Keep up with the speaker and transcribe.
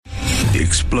The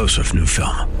explosive new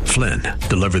film, Flynn,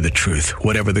 Deliver the Truth,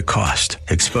 Whatever the Cost,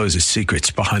 exposes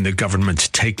secrets behind the government's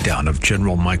takedown of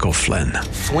General Michael Flynn.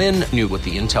 Flynn knew what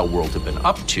the intel world had been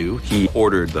up to. He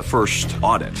ordered the first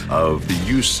audit of the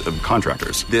use of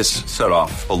contractors. This set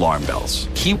off alarm bells.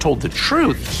 He told the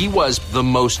truth. He was the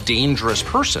most dangerous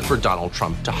person for Donald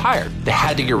Trump to hire. They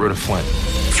had to get rid of Flynn.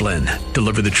 Flynn,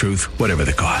 Deliver the Truth, Whatever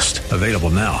the Cost. Available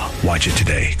now. Watch it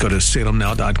today. Go to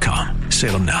salemnow.com.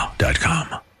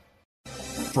 salemnow.com.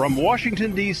 From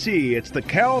Washington, D.C., it's the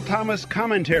Cal Thomas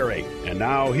Commentary. And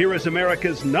now, here is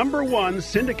America's #1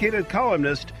 syndicated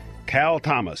columnist, Cal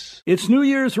Thomas. It's New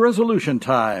Year's resolution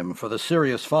time. For the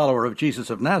serious follower of Jesus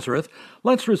of Nazareth,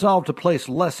 let's resolve to place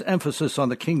less emphasis on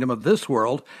the kingdom of this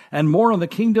world and more on the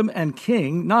kingdom and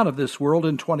king not of this world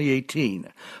in 2018.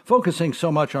 Focusing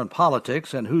so much on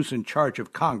politics and who's in charge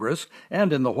of Congress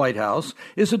and in the White House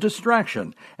is a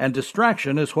distraction, and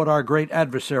distraction is what our great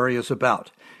adversary is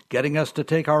about. Getting us to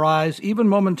take our eyes, even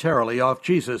momentarily, off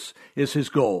Jesus is his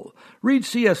goal. Read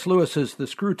C.S. Lewis's The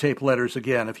Screwtape Letters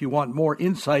again if you want more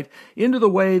insight into the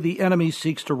way the enemy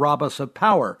seeks to rob us of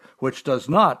power, which does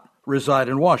not reside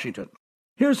in Washington.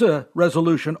 Here's a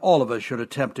resolution all of us should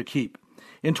attempt to keep.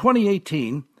 In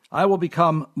 2018, I will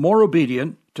become more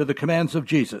obedient to the commands of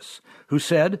Jesus, who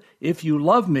said, "If you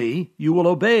love me, you will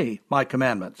obey my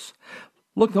commandments."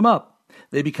 Look them up.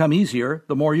 They become easier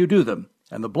the more you do them.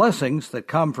 And the blessings that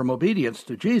come from obedience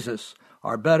to Jesus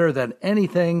are better than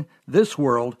anything this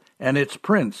world and its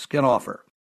prince can offer.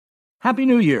 Happy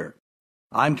New Year.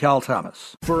 I'm Cal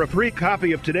Thomas. For a free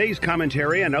copy of today's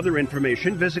commentary and other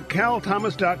information, visit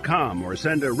calthomas.com or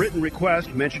send a written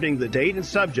request mentioning the date and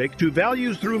subject to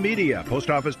Values Through Media, Post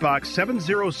Office Box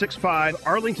 7065,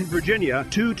 Arlington, Virginia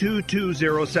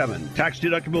 22207.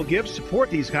 Tax-deductible gifts support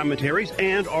these commentaries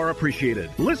and are appreciated.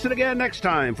 Listen again next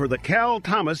time for the Cal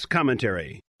Thomas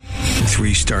Commentary.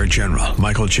 3-star General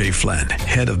Michael J. Flynn,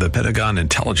 head of the Pentagon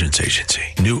Intelligence Agency,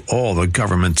 knew all the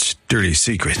government's dirty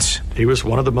secrets. He was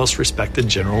one of the most respected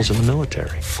generals in the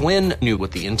military. Flynn knew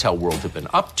what the intel world had been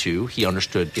up to. He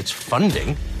understood its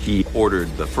funding. He ordered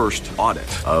the first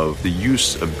audit of the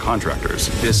use of contractors.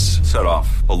 This set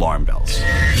off alarm bells.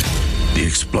 The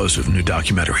explosive new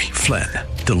documentary, Flynn,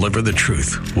 Deliver the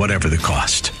Truth, Whatever the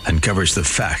Cost, uncovers the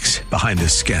facts behind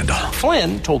this scandal.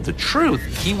 Flynn told the truth.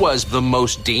 He was the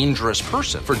most dangerous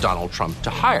person for Donald Trump to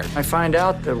hire. I find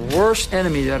out the worst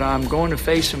enemy that I'm going to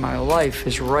face in my life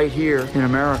is right here in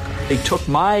America. They took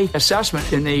my assessment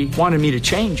and they wanted me to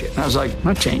change it. And I was like, I'm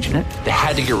not changing it. They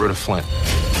had to get rid of Flynn.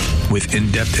 With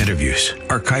in-depth interviews,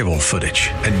 archival footage,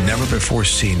 and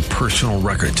never-before-seen personal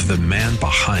records of the man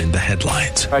behind the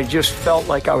headlines. I just felt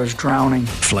like I was drowning.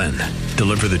 Flynn,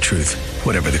 Deliver the Truth,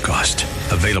 Whatever the Cost.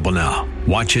 Available now.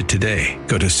 Watch it today.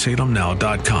 Go to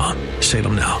salemnow.com.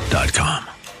 salemnow.com.